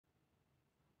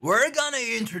we're gonna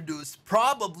introduce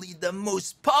probably the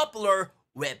most popular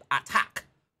web attack,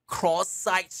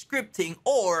 cross-site scripting,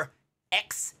 or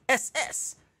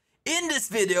XSS. In this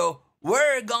video,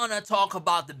 we're gonna talk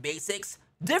about the basics,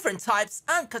 different types,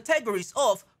 and categories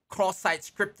of cross-site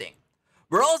scripting.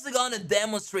 We're also gonna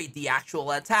demonstrate the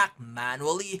actual attack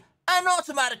manually and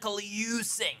automatically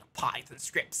using Python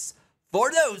scripts.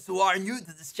 For those who are new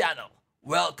to this channel,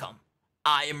 welcome.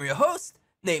 I am your host,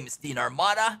 name is Dean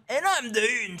Armada, and I'm the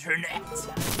internet.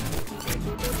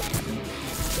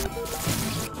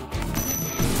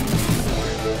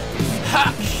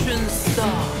 Action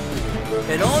Star.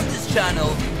 And on this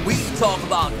channel, we talk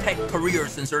about tech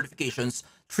careers and certifications,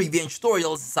 trivia and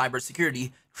tutorials in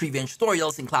cybersecurity, trivia and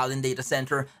tutorials in cloud and data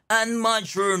center, and my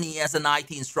journey as an IT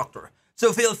instructor.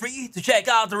 So feel free to check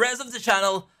out the rest of the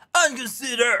channel and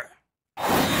consider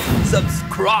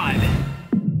subscribing.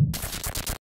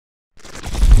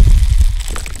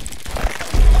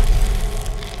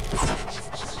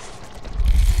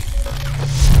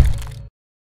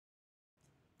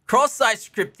 Cross-site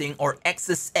scripting, or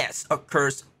XSS,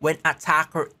 occurs when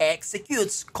attacker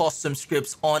executes custom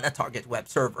scripts on a target web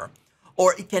server,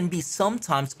 or it can be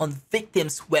sometimes on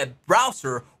victim's web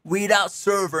browser without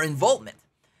server involvement.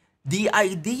 The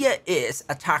idea is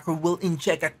attacker will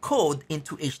inject a code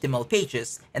into HTML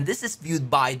pages, and this is viewed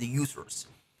by the users.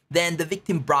 Then the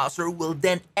victim browser will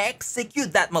then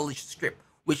execute that malicious script,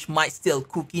 which might steal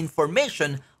cookie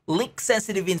information, link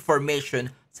sensitive information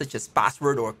such as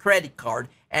password or credit card,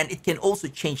 and it can also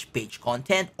change page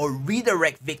content or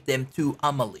redirect victim to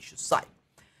a malicious site.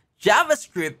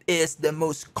 JavaScript is the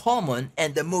most common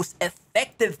and the most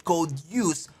effective code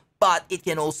used, but it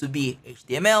can also be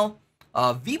HTML,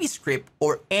 VBScript,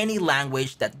 or any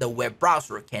language that the web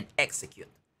browser can execute.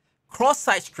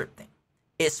 Cross-site scripting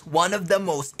is one of the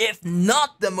most, if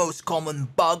not the most common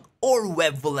bug or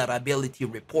web vulnerability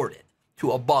reported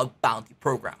to a bug bounty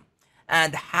program.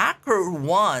 And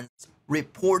HackerOne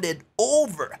reported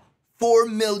over $4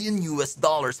 million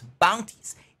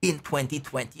bounties in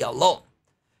 2020 alone.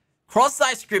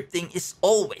 Cross-site scripting is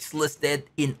always listed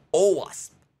in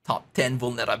OWASP top 10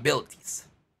 vulnerabilities.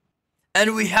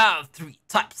 And we have three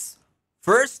types.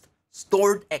 First,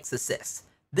 stored XSS.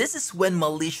 This is when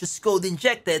malicious code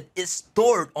injected is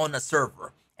stored on a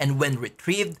server, and when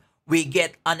retrieved, we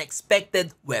get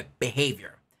unexpected web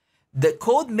behavior. The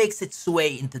code makes its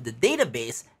way into the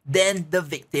database, then the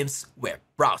victim's web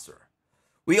browser.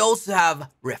 We also have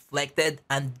reflected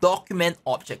and document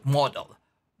object model.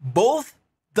 Both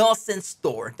doesn't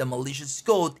store the malicious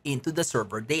code into the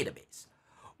server database.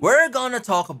 We're gonna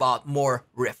talk about more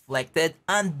reflected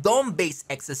and DOM-based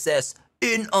XSS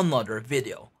in another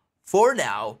video. For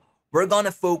now, we're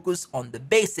gonna focus on the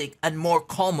basic and more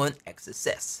common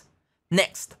XSS.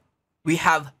 Next, we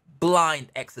have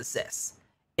blind XSS.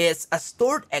 It's a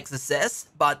stored XSS,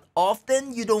 but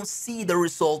often you don't see the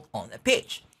result on a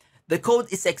page. The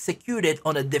code is executed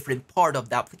on a different part of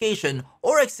the application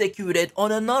or executed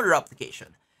on another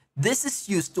application. This is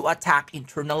used to attack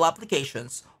internal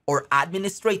applications or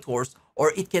administrators,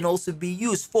 or it can also be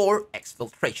used for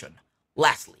exfiltration.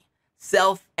 Lastly,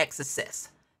 self-XSS.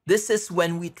 This is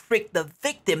when we trick the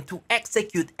victim to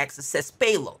execute XSS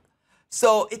payload.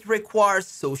 So it requires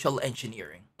social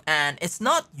engineering, and it's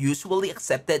not usually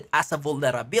accepted as a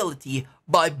vulnerability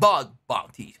by bug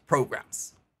bounty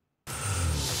programs.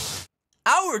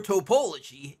 Our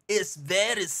topology is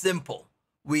very simple.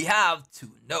 We have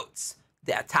two nodes,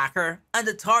 the attacker and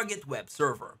the target web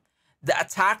server. The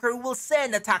attacker will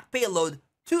send attack payload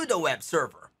to the web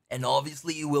server, and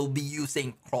obviously we'll be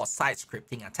using cross-site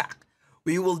scripting attack.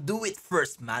 We will do it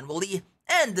first manually,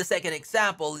 and the second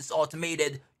example is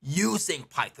automated using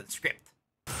Python script.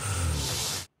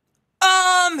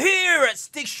 I'm here at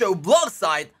Stickshow blog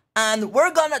site, and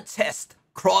we're gonna test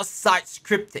cross-site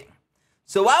scripting.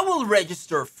 So I will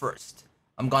register first.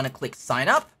 I'm gonna click sign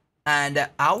up, and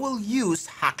I will use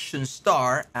Action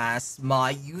Star as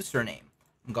my username.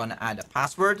 I'm gonna add a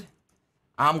password.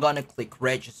 I'm gonna click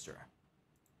register.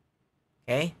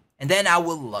 Okay, and then I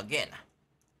will log in.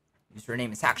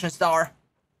 Username is Action Star,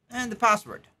 and the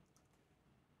password.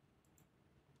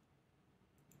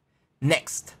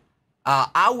 Next,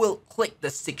 I will click the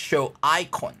Stickshow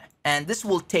icon, and this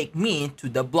will take me to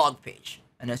the blog page.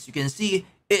 And as you can see,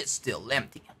 it's still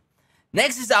empty.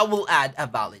 Next is I will add a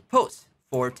valid post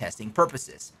for testing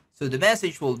purposes. So the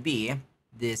message will be,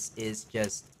 this is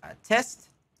just a test,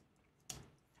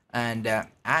 and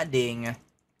adding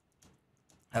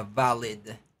a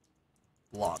valid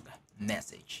blog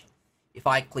message. If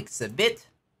I click submit,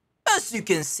 as you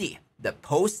can see, the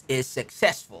post is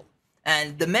successful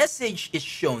and the message is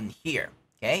shown here.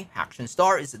 Okay, Action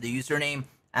Star is the username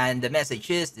And the message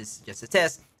is, this is just a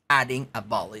test, adding a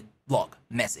valid log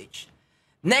message.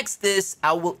 Next is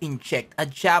I will inject a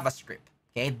JavaScript.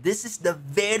 Okay, this is the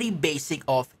very basic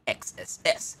of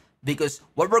XSS, because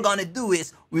what we're gonna do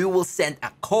is we will send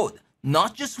a code,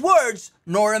 not just words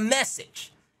nor a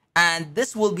message, and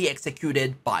this will be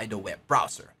executed by the web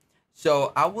browser.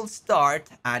 So I will start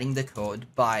adding the code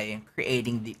by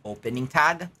creating the opening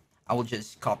tag. I will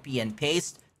just copy and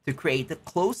paste to create the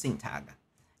closing tag,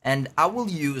 and I will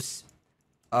use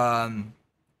a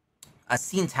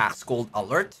syntax called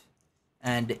alert,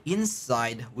 and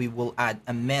inside we will add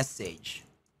a message,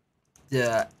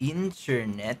 the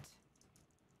internet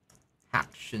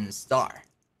action star.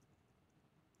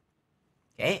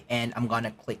 Okay, and I'm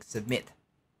gonna click submit,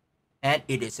 and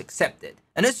it is accepted.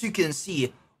 And as you can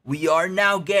see, we are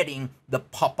now getting the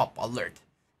pop-up alert,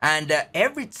 and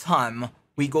every time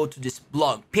we go to this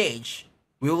blog page,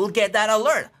 we will get that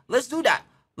alert. Let's do that.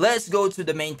 Let's go to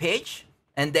the main page,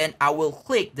 and then I will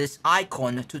click this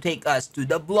icon to take us to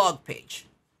the blog page.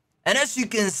 And as you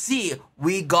can see,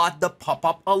 we got the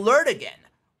pop-up alert again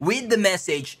with the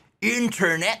message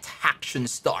internet action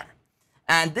star.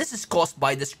 And this is caused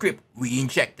by the script we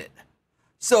injected.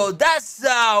 So that's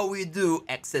how we do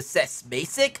XSS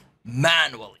Basic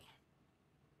manually.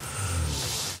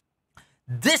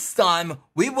 This time,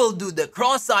 we will do the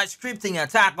cross-site scripting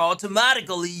attack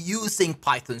automatically using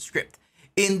Python script.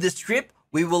 In the script,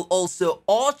 we will also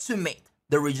automate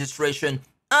the registration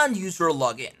and user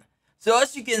login. So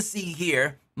as you can see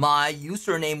here, my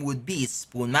username would be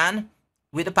Spoonman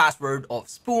with a password of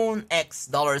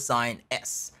spoonx$s.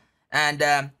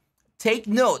 And take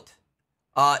note,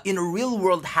 in a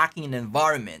real-world hacking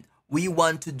environment, we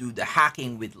want to do the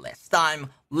hacking with less time,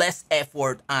 less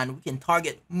effort, and we can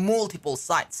target multiple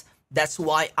sites. That's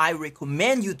why I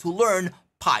recommend you to learn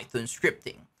Python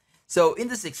scripting. So in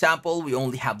this example, we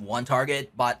only have one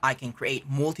target, but I can create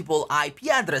multiple IP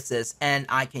addresses and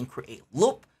I can create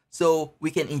loop, so we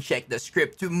can inject the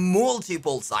script to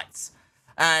multiple sites.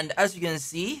 And as you can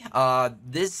see,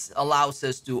 this allows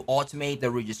us to automate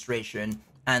the registration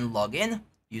and login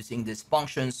using these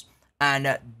functions.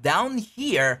 And down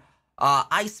here,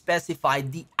 I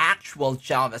specified the actual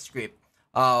JavaScript,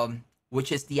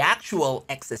 which is the actual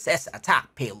XSS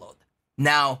attack payload.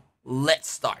 Now, let's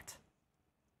start.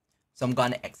 So I'm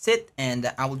gonna exit,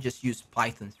 and I will just use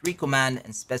Python 3 command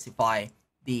and specify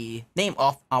the name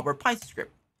of our Python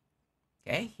script.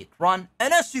 Okay, hit run,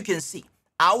 and as you can see,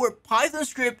 our Python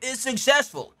script is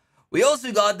successful. We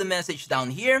also got the message down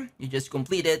here. You just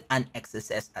completed an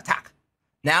XSS attack.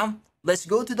 Now, let's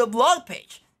go to the blog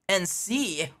page and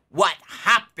see what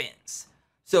happens.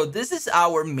 So this is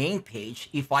our main page.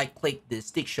 If I click the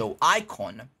stick show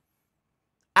icon,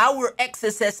 our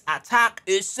XSS attack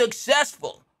is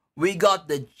successful. We got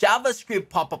the JavaScript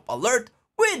pop-up alert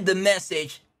with the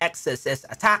message XSS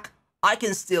attack. I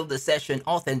can steal the session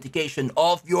authentication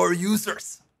of your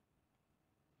users.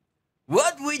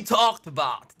 What we talked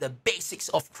about, the basics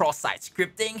of cross-site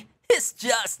scripting, is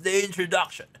just the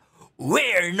introduction.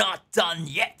 We're not done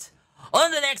yet. On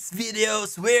the next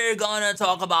videos, we're gonna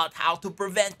talk about how to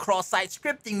prevent cross-site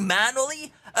scripting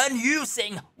manually and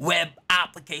using web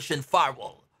application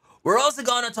firewall. We're also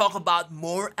gonna talk about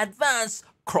more advanced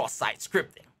cross-site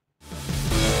scripting.